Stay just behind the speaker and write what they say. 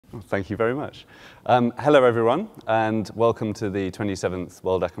Thank you very much. Hello everyone, and welcome to the 27th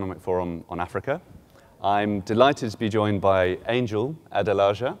World Economic Forum on Africa. I'm delighted to be joined by Angel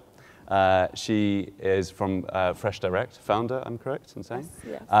Adelaja. She is from Fresh Direct, founder, I'm correct in saying?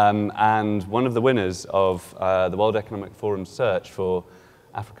 Yes. And one of the winners of the World Economic Forum search for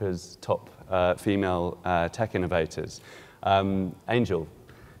Africa's top female tech innovators. Angel,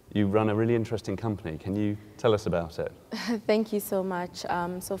 you run a really interesting company. Can you tell us about it? Thank you so much.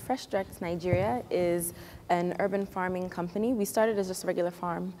 So Fresh Direct Nigeria is an urban farming company. We started as just a regular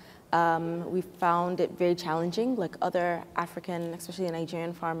farm. We found it very challenging, like other African, especially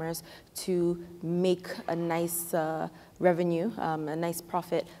Nigerian farmers, to make a nice revenue, a nice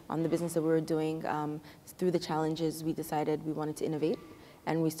profit on the business that we were doing. Through the challenges, we decided we wanted to innovate.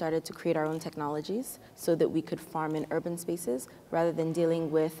 And we started to create our own technologies so that we could farm in urban spaces rather than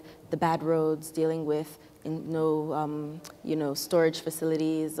dealing with the bad roads, dealing with storage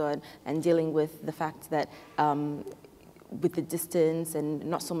facilities, and dealing with the fact that with the distance and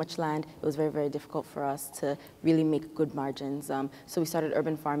not so much land, it was very, very difficult for us to really make good margins. So we started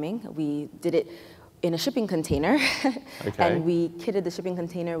urban farming. We did it in a shipping container, and we kitted the shipping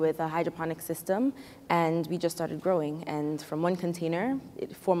container with a hydroponic system, and we just started growing. And from one container,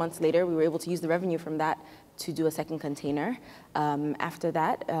 4 months later, we were able to use the revenue from that to do a second container. After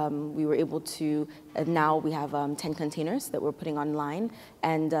that, we were able to, now we have 10 containers that we're putting online,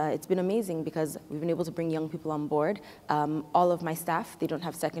 and it's been amazing because we've been able to bring young people on board. All of my staff, they don't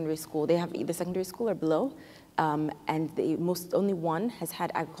have secondary school. They have either secondary school or below. And only one has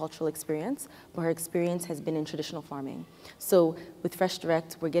had agricultural experience, but her experience has been in traditional farming. So with Fresh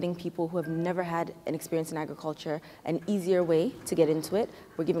Direct, we're getting people who have never had an experience in agriculture an easier way to get into it.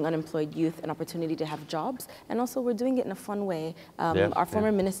 We're giving unemployed youth an opportunity to have jobs, and also we're doing it in a fun way. Our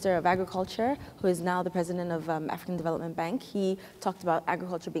former Minister of Agriculture, who is now the President of African Development Bank, he talked about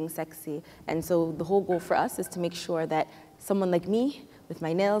agriculture being sexy. And so the whole goal for us is to make sure that someone like me, with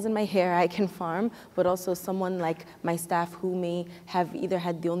my nails and my hair, I can farm, but also someone like my staff who may have either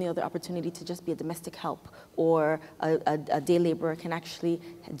had the only other opportunity to just be a domestic help or a day laborer can actually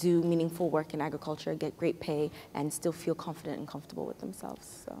do meaningful work in agriculture, get great pay, and still feel confident and comfortable with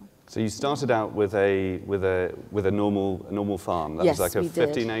themselves. So you started out with a normal farm. That was like a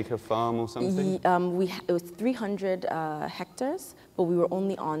 15-acre farm or something? It was 300 hectares, but we were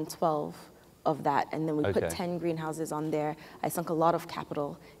only on 12 of that, and then we put 10 greenhouses on there. I sunk a lot of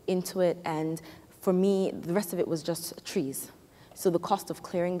capital into it, and for me, the rest of it was just trees. So the cost of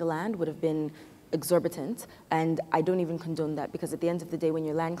clearing the land would have been exorbitant, and I don't even condone that, because at the end of the day, when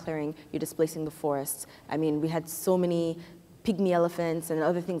you're land clearing, you're displacing the forests. I mean, we had so many pygmy elephants and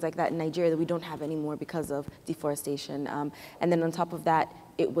other things like that in Nigeria that we don't have anymore because of deforestation. And then on top of that,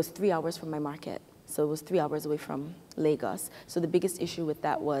 it was 3 hours from my market. So it was 3 hours away from Lagos. So the biggest issue with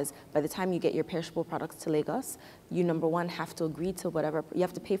that was by the time you get your perishable products to Lagos, you, number one, have to agree to whatever, you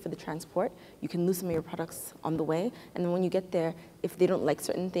have to pay for the transport. You can lose some of your products on the way. And then when you get there, if they don't like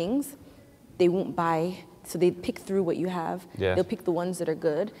certain things, they won't buy. So they pick through what you have. Yeah. They'll pick the ones that are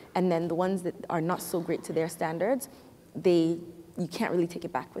good. And then the ones that are not so great to their standards, you can't really take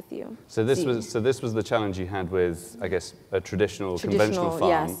it back with you. So this was the challenge you had with, I guess, a traditional conventional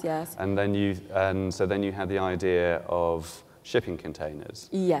farm. Yes. And then so then you had the idea of shipping containers.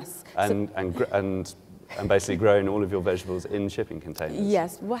 Yes. And basically growing all of your vegetables in shipping containers.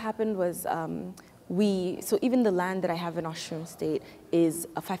 Yes. What happened was so even the land that I have in Osun State is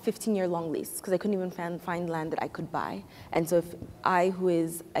a 15-year long lease, because I couldn't even find land that I could buy. And so if I, who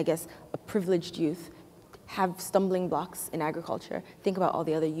is, I guess, a privileged youth, have stumbling blocks in agriculture, think about all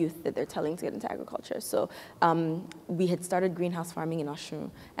the other youth that they're telling to get into agriculture. So we had started greenhouse farming in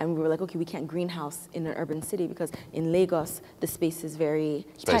Osun, and we were like, okay, we can't greenhouse in an urban city because in Lagos, the space is very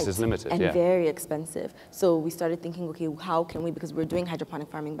tight is limited, and very expensive. So we started thinking, okay, how can we, because we were doing hydroponic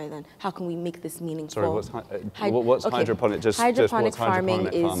farming by then, how can we make this meaningful? Sorry, what's hydroponic? Hydroponic farming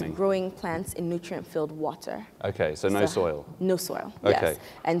is growing plants in nutrient-filled water. Okay, so no soil? No soil, okay. Yes.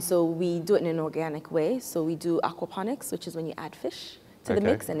 And so we do it in an organic way. So we do aquaponics, which is when you add fish to the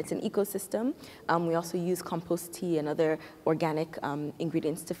mix, and it's an ecosystem. We also use compost tea and other organic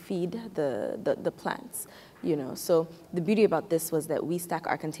ingredients to feed the plants. So the beauty about this was that we stack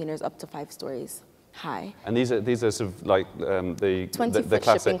our containers up to 5 stories high. And these are sort of like the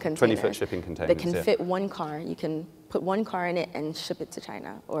classic 20-foot shipping containers. That can fit one car. You can put one car in it and ship it to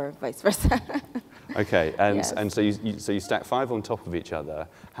China, or vice versa. Okay, and so you stack 5 on top of each other.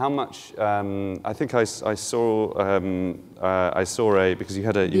 How much? I think I saw because you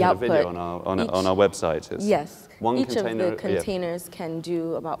had a video on our website. Yes. Each of the containers can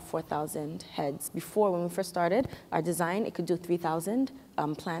do about 4,000 heads. Before, when we first started our design, it could do 3,000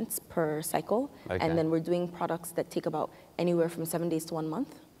 plants per cycle. Okay. And then we're doing products that take about anywhere from 7 days to 1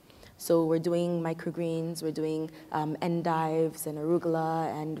 month. So we're doing microgreens, we're doing endives and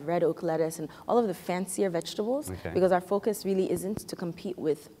arugula and red oak lettuce and all of the fancier vegetables, because our focus really isn't to compete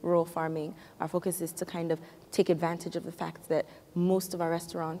with rural farming. Our focus is to kind of take advantage of the fact that most of our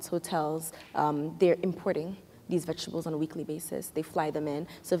restaurants, hotels, they're importing these vegetables on a weekly basis. They fly them in.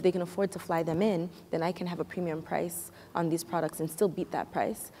 So if they can afford to fly them in, then I can have a premium price on these products and still beat that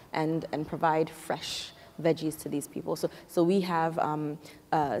price and provide fresh veggies to these people. So we have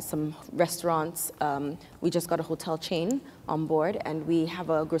some restaurants. We just got a hotel chain on board, and we have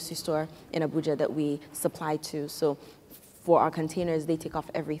a grocery store in Abuja that we supply to. So for our containers, they take off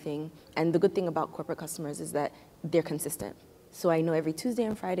everything. And the good thing about corporate customers is that they're consistent. So I know every Tuesday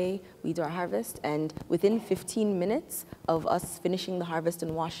and Friday we do our harvest, and within 15 minutes of us finishing the harvest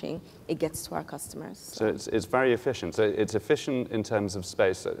and washing, it gets to our customers. So it's very efficient. So it's efficient in terms of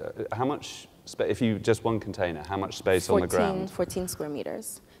space. How much if you just one container, how much space on the ground? 14 square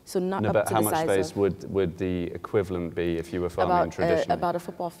meters. So not up but to how the much size space would the equivalent be if you were farming traditionally? About a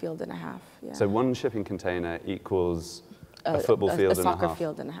football field and a half. Yeah. So one shipping container equals a football field and a half. A soccer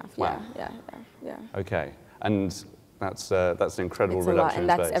field and a half. Wow. Yeah. Okay, and that's an incredible reduction in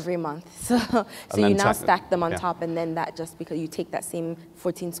space. And that's every month. So you now stack them on top, and then that just because you take that same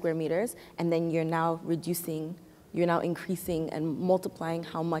 14 square meters, and then you're now increasing and multiplying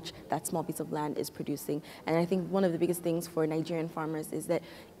how much that small piece of land is producing. And I think one of the biggest things for Nigerian farmers is that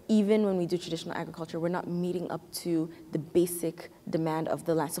even when we do traditional agriculture, we're not meeting up to the basic demand of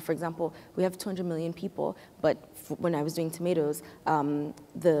the land. So for example, we have 200 million people, but when I was doing tomatoes,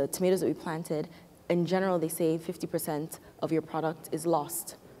 the tomatoes that we planted, in general, they say 50% of your product is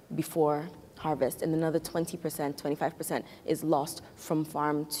lost before harvest, and another 20%, 25% is lost from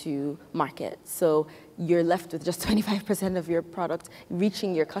farm to market. So you're left with just 25% of your product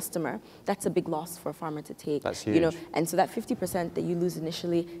reaching your customer. That's a big loss for a farmer to take. That's huge. And so that 50% that you lose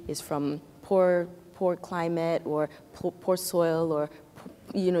initially is from poor climate or poor soil, or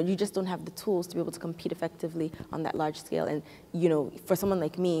you just don't have the tools to be able to compete effectively on that large scale. And for someone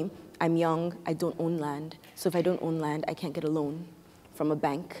like me, I'm young, I don't own land. So if I don't own land, I can't get a loan from a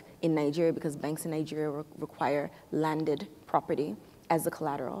bank in Nigeria, because banks in Nigeria require landed property as the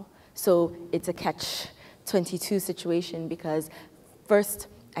collateral. So it's a catch-22 situation, because first,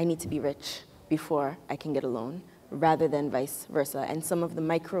 I need to be rich before I can get a loan, rather than vice versa. And some of the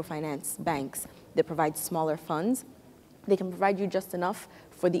microfinance banks that provide smaller funds, they can provide you just enough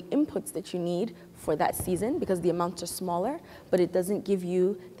for the inputs that you need for that season, because the amounts are smaller, but it doesn't give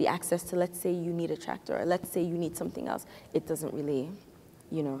you the access to, let's say you need a tractor, or let's say you need something else. It doesn't really,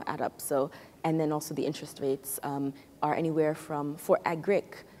 add up. So, and then also the interest rates are anywhere from, for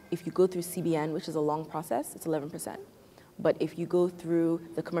agric, if you go through CBN, which is a long process, it's 11%. But if you go through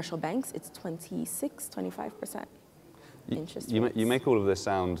the commercial banks, it's 26, 25%. You make all of this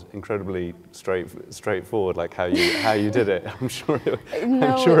sound incredibly straightforward, like how you did it. I'm sure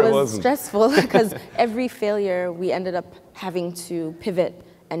it was stressful, because every failure we ended up having to pivot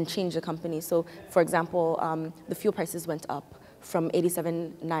and change the company. So, for example, the fuel prices went up from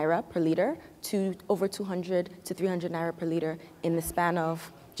 87 naira per liter to over 200 to 300 naira per liter in the span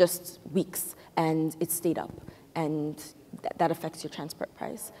of just weeks, and it stayed up. And that affects your transport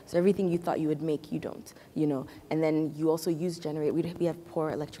price. So everything you thought you would make, you don't, And then you also use we have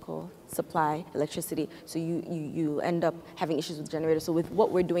poor electricity, so you end up having issues with generators. So with what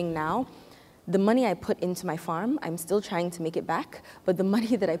we're doing now, the money I put into my farm, I'm still trying to make it back, but the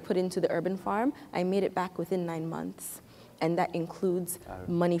money that I put into the urban farm, I made it back within 9 months. And that includes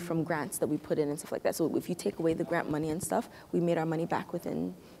money from grants that we put in and stuff like that. So if you take away the grant money and stuff, we made our money back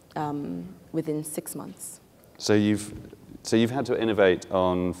within 6 months. So you've had to innovate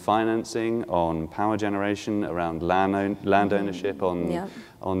on financing, on power generation, around land ownership,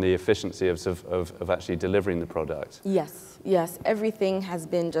 on the efficiency of actually delivering the product. Yes. Everything has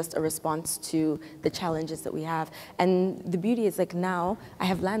been just a response to the challenges that we have. And the beauty is, like, now I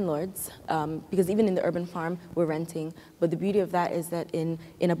have landlords, because even in the urban farm, we're renting. But the beauty of that is that in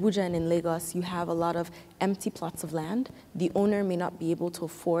Abuja and in Lagos, you have a lot of empty plots of land. The owner may not be able to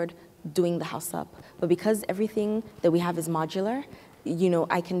afford doing the house up. But because everything that we have is modular,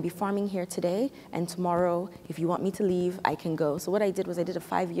 I can be farming here today, and tomorrow, if you want me to leave, I can go. So what I did was I did a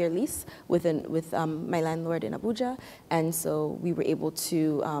 5-year lease with my landlord in Abuja, and so we were able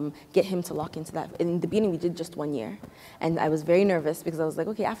to get him to lock into that. In the beginning, we did just 1 year, and I was very nervous because I was like,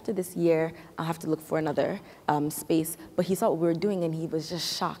 okay, after this year, I'll have to look for another space. But he saw what we were doing, and he was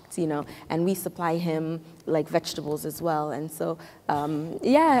just shocked, And we supply him like vegetables as well, and so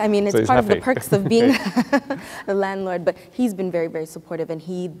it's part of the perks of being a landlord. But he's been very, very supportive. And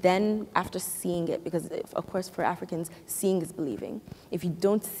he then, after seeing it, because of course for Africans, seeing is believing. If you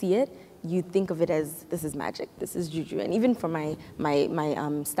don't see it, you think of it as, this is magic, this is juju. And even for my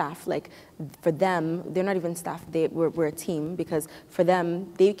staff, like for them, they're not even staff, we're a team, because for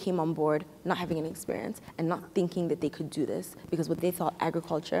them, they came on board not having any experience and not thinking that they could do this, because what they thought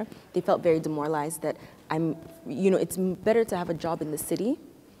agriculture, they felt very demoralized that it's better to have a job in the city,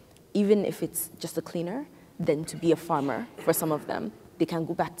 even if it's just a cleaner, than to be a farmer for some of them. They can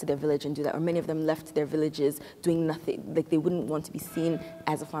go back to their village and do that. Or many of them left their villages doing nothing. Like they wouldn't want to be seen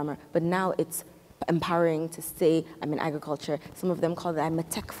as a farmer. But now it's empowering to say, I'm in agriculture. Some of them call it, I'm a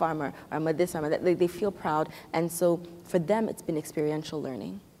tech farmer, or I'm a this, I'm a that. Like, they feel proud. And so for them, it's been experiential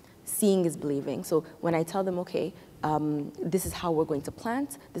learning. Seeing is believing. So when I tell them, okay, this is how we're going to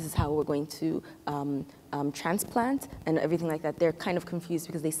plant, this is how we're going to transplant, and everything like that, they're kind of confused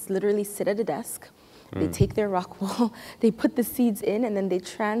because they literally sit at a desk. They take their rock wool, they put the seeds in, and then they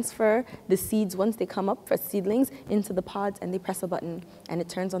transfer the seeds once they come up for seedlings into the pods, and they press a button, and it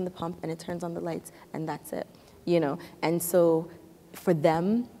turns on the pump, and it turns on the lights, and that's it, And so for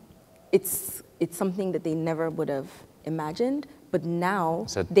them, it's something that they never would have imagined, but now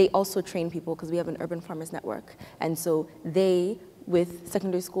they also train people because we have an urban farmers network. And so they, with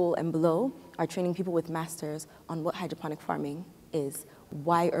secondary school and below, are training people with masters on what hydroponic farming is,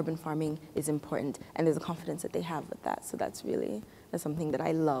 why urban farming is important, and there's a confidence that they have with that. So that's something that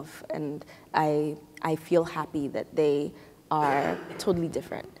I love, and I feel happy that they are totally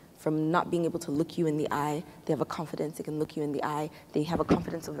different. From not being able to look you in the eye, they have a confidence, they can look you in the eye, they have a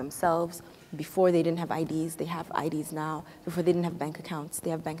confidence of themselves. Before they didn't have IDs, they have IDs now. Before they didn't have bank accounts, they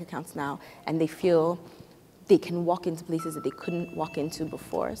have bank accounts now, and they feel they can walk into places that they couldn't walk into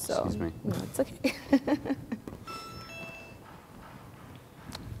before. So, excuse me. No, it's okay.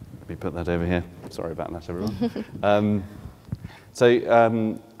 Let me put that over here. Sorry about that, everyone.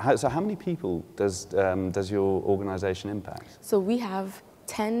 So how many people does your organization impact? So we have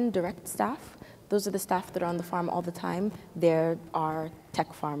 10 direct staff. Those are the staff that are on the farm all the time. There are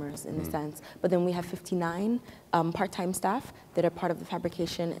tech farmers in a sense. But then we have 59 part-time staff that are part of the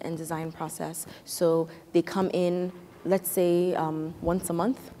fabrication and design process. So they come in, let's say, once a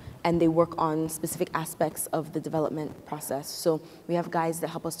month, and they work on specific aspects of the development process. So we have guys that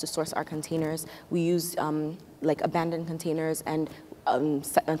help us to source our containers. We use like abandoned containers and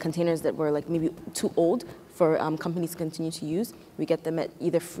containers that were like maybe too old for companies to continue to use. We get them at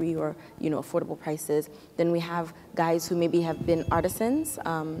either free or affordable prices. Then we have guys who maybe have been artisans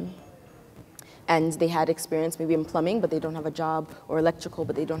and they had experience maybe in plumbing, but they don't have a job, or electrical,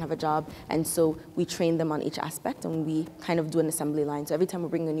 but they don't have a job. And so we train them on each aspect, and we kind of do an assembly line. So every time we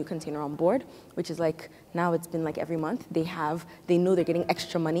bring a new container on board, which is like, now it's been like every month, they know they're getting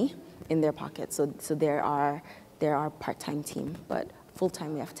extra money in their pocket. So they're our part-time team, but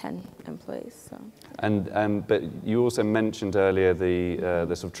full-time we have 10 employees. So. And but you also mentioned earlier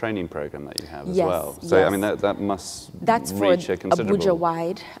the sort of training program that you have as yes, well. So yes. I mean that must That's reach for a considerable.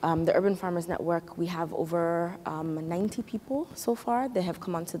 Abuja-wide. The Urban Farmers Network, we have over 90 people so far that have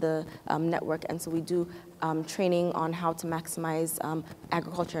come onto the network, and so we do training on how to maximize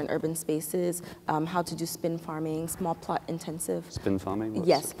agriculture in urban spaces, how to do spin farming, small plot intensive. Spin farming?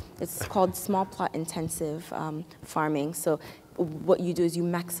 Yes, it's called small plot intensive farming. So what you do is you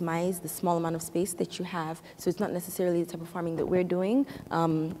maximize the small amount of space that you have. So it's not necessarily the type of farming that we're doing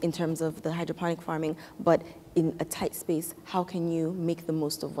in terms of the hydroponic farming, but in a tight space, how can you make the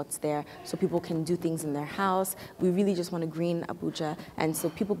most of what's there so people can do things in their house? We really just want to green Abuja, and so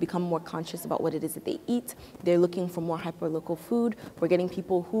people become more conscious about what it is that they eat. They're looking for more hyper-local food. We're getting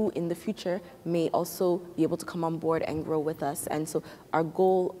people who in the future may also be able to come on board and grow with us. And so our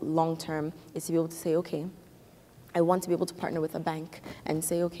goal long-term is to be able to say, okay, I want to be able to partner with a bank and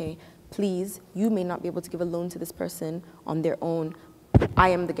say, okay, please, you may not be able to give a loan to this person on their own. I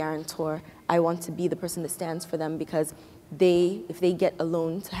am the guarantor. I want to be the person that stands for them, because if they get a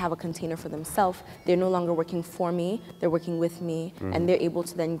loan to have a container for themselves, they're no longer working for me, they're working with me, and they're able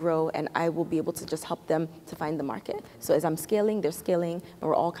to then grow, and I will be able to just help them to find the market. So as I'm scaling, they're scaling, and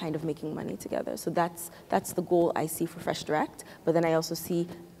we're all kind of making money together. So that's the goal I see for Fresh Direct, but then I also see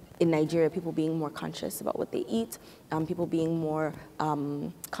in Nigeria, people being more conscious about what they eat, people being more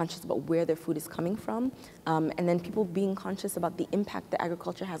conscious about where their food is coming from, and then people being conscious about the impact that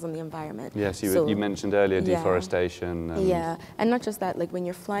agriculture has on the environment. Yes, you mentioned earlier deforestation. Yeah, and not just that, like when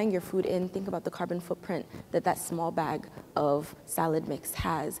you're flying your food in, think about the carbon footprint that small bag of salad mix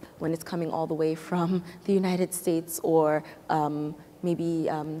has when it's coming all the way from the United States or maybe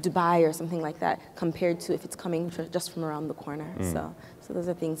Dubai or something like that, compared to if it's coming just from around the corner. So those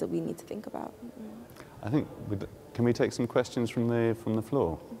are things that we need to think about. I think can we take some questions from the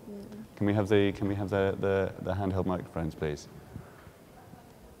floor? Can we have the handheld microphones, please?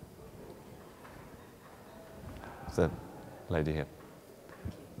 The lady here.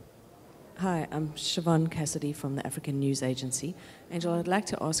 Hi, I'm Siobhan Cassidy from the African News Agency. Angel, I'd like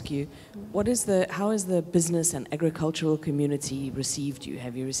to ask you, how has the business and agricultural community received you?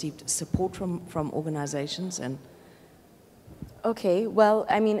 Have you received support from organizations? Okay, well,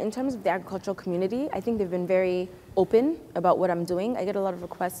 I mean, in terms of the agricultural community, I think they've been very open about what I'm doing. I get a lot of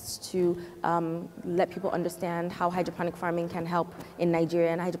requests to let people understand how hydroponic farming can help in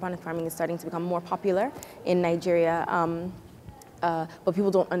Nigeria, and hydroponic farming is starting to become more popular in Nigeria. But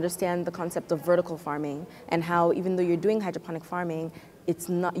people don't understand the concept of vertical farming and how even though you're doing hydroponic farming, it's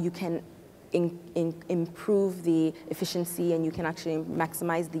not, you can improve the efficiency and you can actually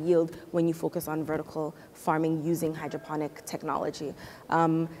maximize the yield when you focus on vertical farming using hydroponic technology.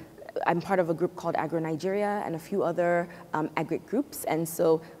 I'm part of a group called Agro-Nigeria and a few other agri groups, and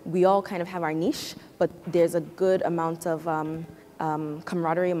so we all kind of have our niche, but there's a good amount of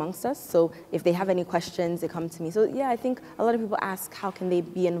camaraderie amongst us. So if they have any questions, they come to me. So yeah, I think a lot of people ask, how can they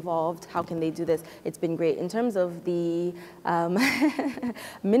be involved? How can they do this? It's been great. In terms of the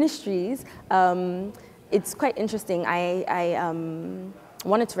ministries, it's quite interesting. I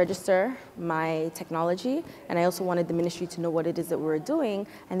wanted to register my technology, and I also wanted the ministry to know what it is that we were doing.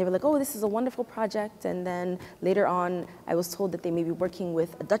 And they were like, oh, this is a wonderful project. And then later on, I was told that they may be working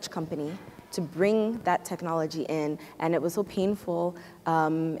with a Dutch company to bring that technology in, and it was so painful. I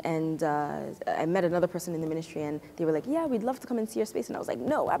met another person in the ministry, and they were like, yeah, we'd love to come and see your space. And I was like,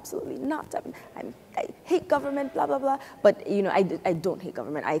 no, absolutely not. I hate government, blah, blah, blah. But you know, I don't hate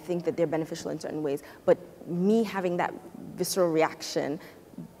government. I think that they're beneficial in certain ways. But me having that visceral reaction,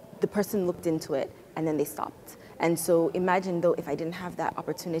 the person looked into it, and then they stopped. And so imagine though, if I didn't have that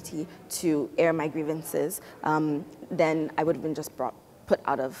opportunity to air my grievances, then I would have been just put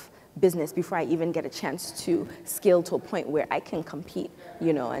out of business before I even get a chance to scale to a point where I can compete,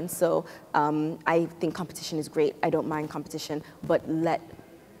 you know. And so I think competition is great. I don't mind competition, but let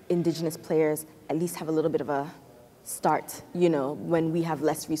indigenous players at least have a little bit of a start, you know, when we have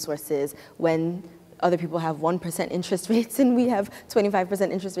less resources, when other people have 1% interest rates and we have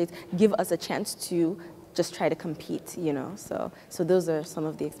 25% interest rates, give us a chance to just try to compete, you know. So those are some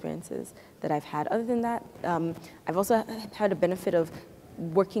of the experiences that I've had. Other than that, I've also had a benefit of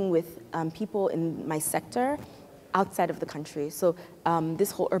working with people in my sector outside of the country. So this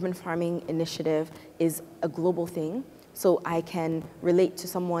whole urban farming initiative is a global thing. So I can relate to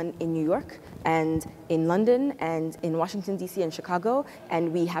someone in New York and in London and in Washington, D.C. and Chicago,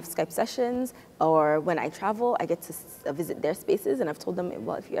 and we have Skype sessions, or when I travel, I get to visit their spaces, and I've told them,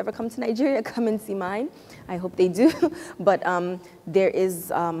 well, if you ever come to Nigeria, come and see mine. I hope they do. But there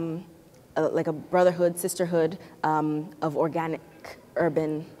is like a brotherhood, sisterhood of organic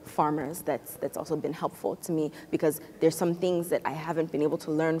urban farmers that's also been helpful to me, because there's some things that I haven't been able to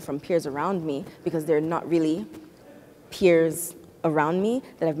learn from peers around me because they're not really peers around me,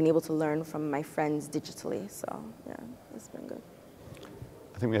 that I've been able to learn from my friends digitally. So yeah, it's been good.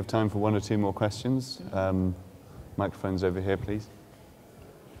 I think we have time for one or two more questions. Microphones over here, please.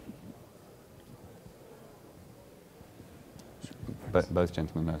 Both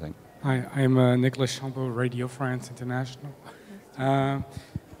gentlemen, I think. Hi, I'm Nicolas Champeau, Radio France International.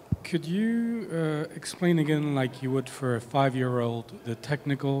 Could you explain again, like you would for a 5-year-old, the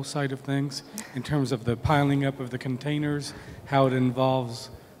technical side of things in terms of the piling up of the containers, how it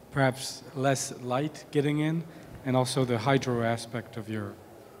involves perhaps less light getting in, and also the hydro aspect of your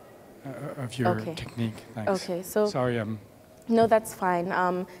Okay. technique? Thanks. Okay, so sorry, no, that's fine.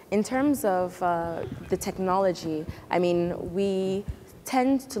 In terms of the technology, I mean, we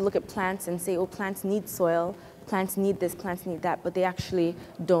tend to look at plants and say, oh, plants need soil, plants need this, plants need that, but they actually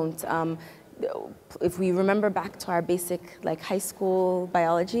don't. If we remember back to our basic, like high school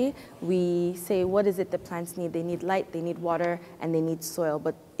biology, we say, what is it that plants need? They need light, they need water, and they need soil.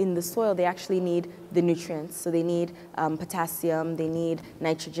 But in the soil, they actually need the nutrients. So they need potassium, they need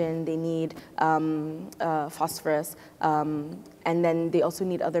nitrogen, they need phosphorus, and then they also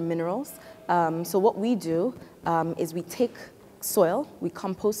need other minerals. So what we do is we take soil, we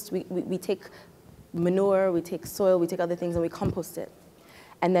compost, we take manure, we take soil, we take other things, and we compost it.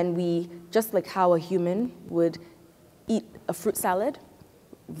 And then we, just like how a human would eat a fruit salad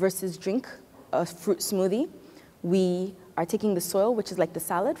versus drink a fruit smoothie, we are taking the soil, which is like the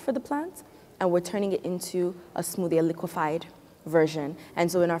salad for the plants, and we're turning it into a smoothie, a liquefied version.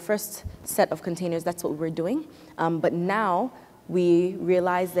 And so in our first set of containers, that's what we're doing. But now we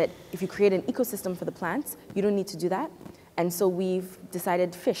realize that if you create an ecosystem for the plants, you don't need to do that. And so we've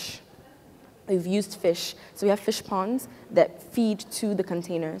decided fish We've used fish. So we have fish ponds that feed to the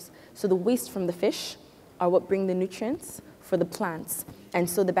containers. So the waste from the fish are what bring the nutrients for the plants. And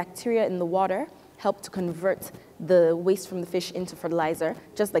so the bacteria in the water help to convert the waste from the fish into fertilizer,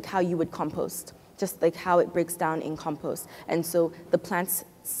 just like how you would compost, just like how it breaks down in compost. And so the plants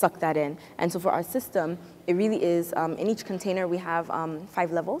suck that in. And so for our system, it really is, in each container we have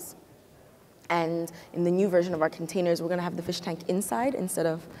 5 levels. And in the new version of our containers, we're gonna have the fish tank inside instead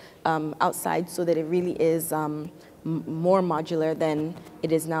of outside, so that it really is more modular than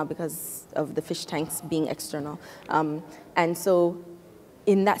it is now because of the fish tanks being external. And so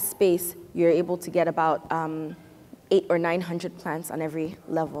in that space, you're able to get about 800 or 900 plants on every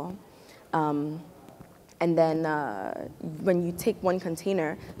level. And then when you take one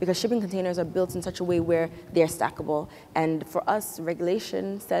container, because shipping containers are built in such a way where they're stackable. And for us,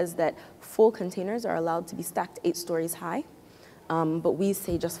 regulation says that full containers are allowed to be stacked 8 stories high, but we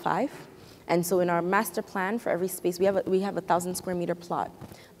say just 5. And so in our master plan for every space, we have a 1,000 square meter plot.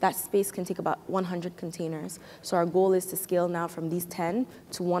 That space can take about 100 containers. So our goal is to scale now from these 10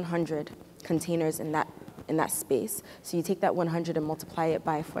 to 100 containers in that space. So you take that 100 and multiply it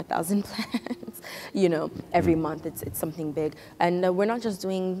by 4,000 plants, you know, every month. It's something big. And we're not just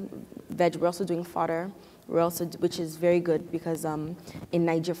doing veg, we're also doing fodder. We're also, which is very good because in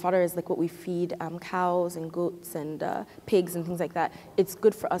Nigeria, fodder is like what we feed cows and goats and pigs and things like that. It's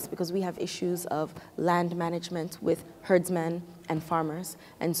good for us because we have issues of land management with herdsmen and farmers.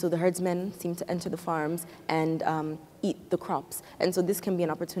 And so the herdsmen seem to enter the farms and eat the crops. And so this can be an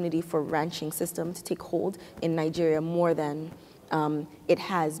opportunity for ranching system to take hold in Nigeria more than it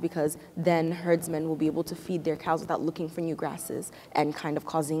has, because then herdsmen will be able to feed their cows without looking for new grasses and kind of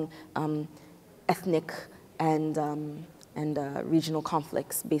causing ethnic and regional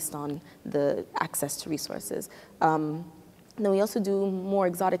conflicts based on the access to resources. Then we also do more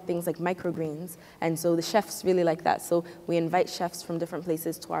exotic things like microgreens, and so the chefs really like that. So we invite chefs from different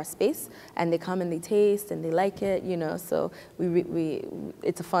places to our space, and they come and they taste and they like it, you know. So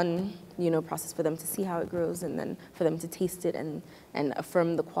it's a fun, you know, process for them to see how it grows, and then for them to taste it and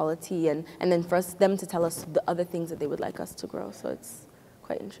affirm the quality, and then for them to tell us the other things that they would like us to grow. So it's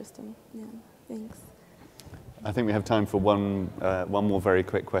quite interesting. Yeah, thanks. I think we have time for one more very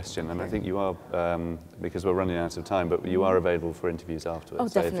quick question, and I think you are, because we're running out of time, but you are available for interviews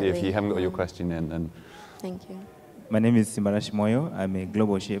afterwards. Oh, definitely. So if you haven't got your question in, then... Thank you. My name is Simbarashi Moyo. I'm a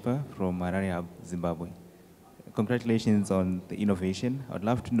global shaper from Harare Hub, Zimbabwe. Congratulations on the innovation. I'd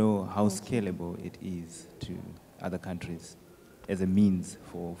love to know how scalable it is to other countries as a means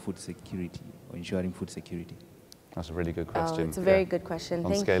for food security or ensuring food security. That's a really good question. Oh, it's a very good question.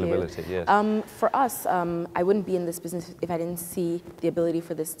 On Thank scalability, you. yes. For us, I wouldn't be in this business if I didn't see the ability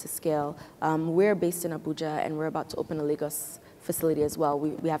for this to scale. We're based in Abuja, and we're about to open a Lagos facility as well.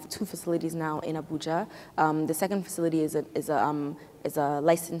 We have 2 facilities now in Abuja. The second facility is a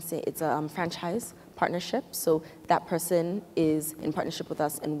licensing, it's a franchise partnership. So that person is in partnership with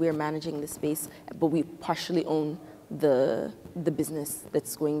us, and we're managing the space, but we partially own the business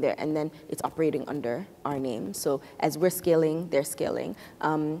that's going there, and then it's operating under our name. So as we're scaling, they're scaling.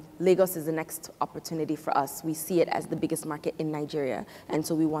 Lagos is the next opportunity for us. We see it as the biggest market in Nigeria, and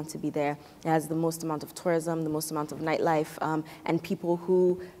so we want to be there. It has the most amount of tourism, the most amount of nightlife, and people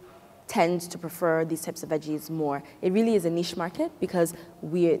who tend to prefer these types of veggies more. It really is a niche market because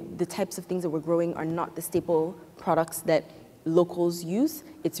the types of things that we're growing are not the staple products that locals use.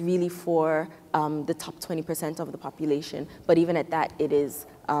 It's really for the top 20% of the population. But even at that, it is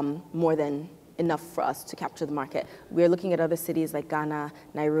more than enough for us to capture the market. We're looking at other cities like Ghana,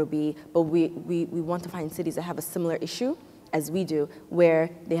 Nairobi, but we want to find cities that have a similar issue as we do, where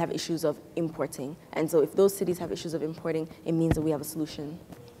they have issues of importing. And so if those cities have issues of importing, it means that we have a solution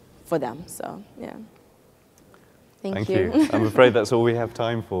for them. So, yeah. Thank you. I'm afraid that's all we have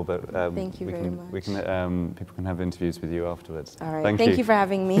time for, but thank you very much. People can have interviews with you afterwards. All right. Thank you for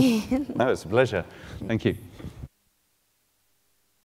having me. No, it's a pleasure. Thank you.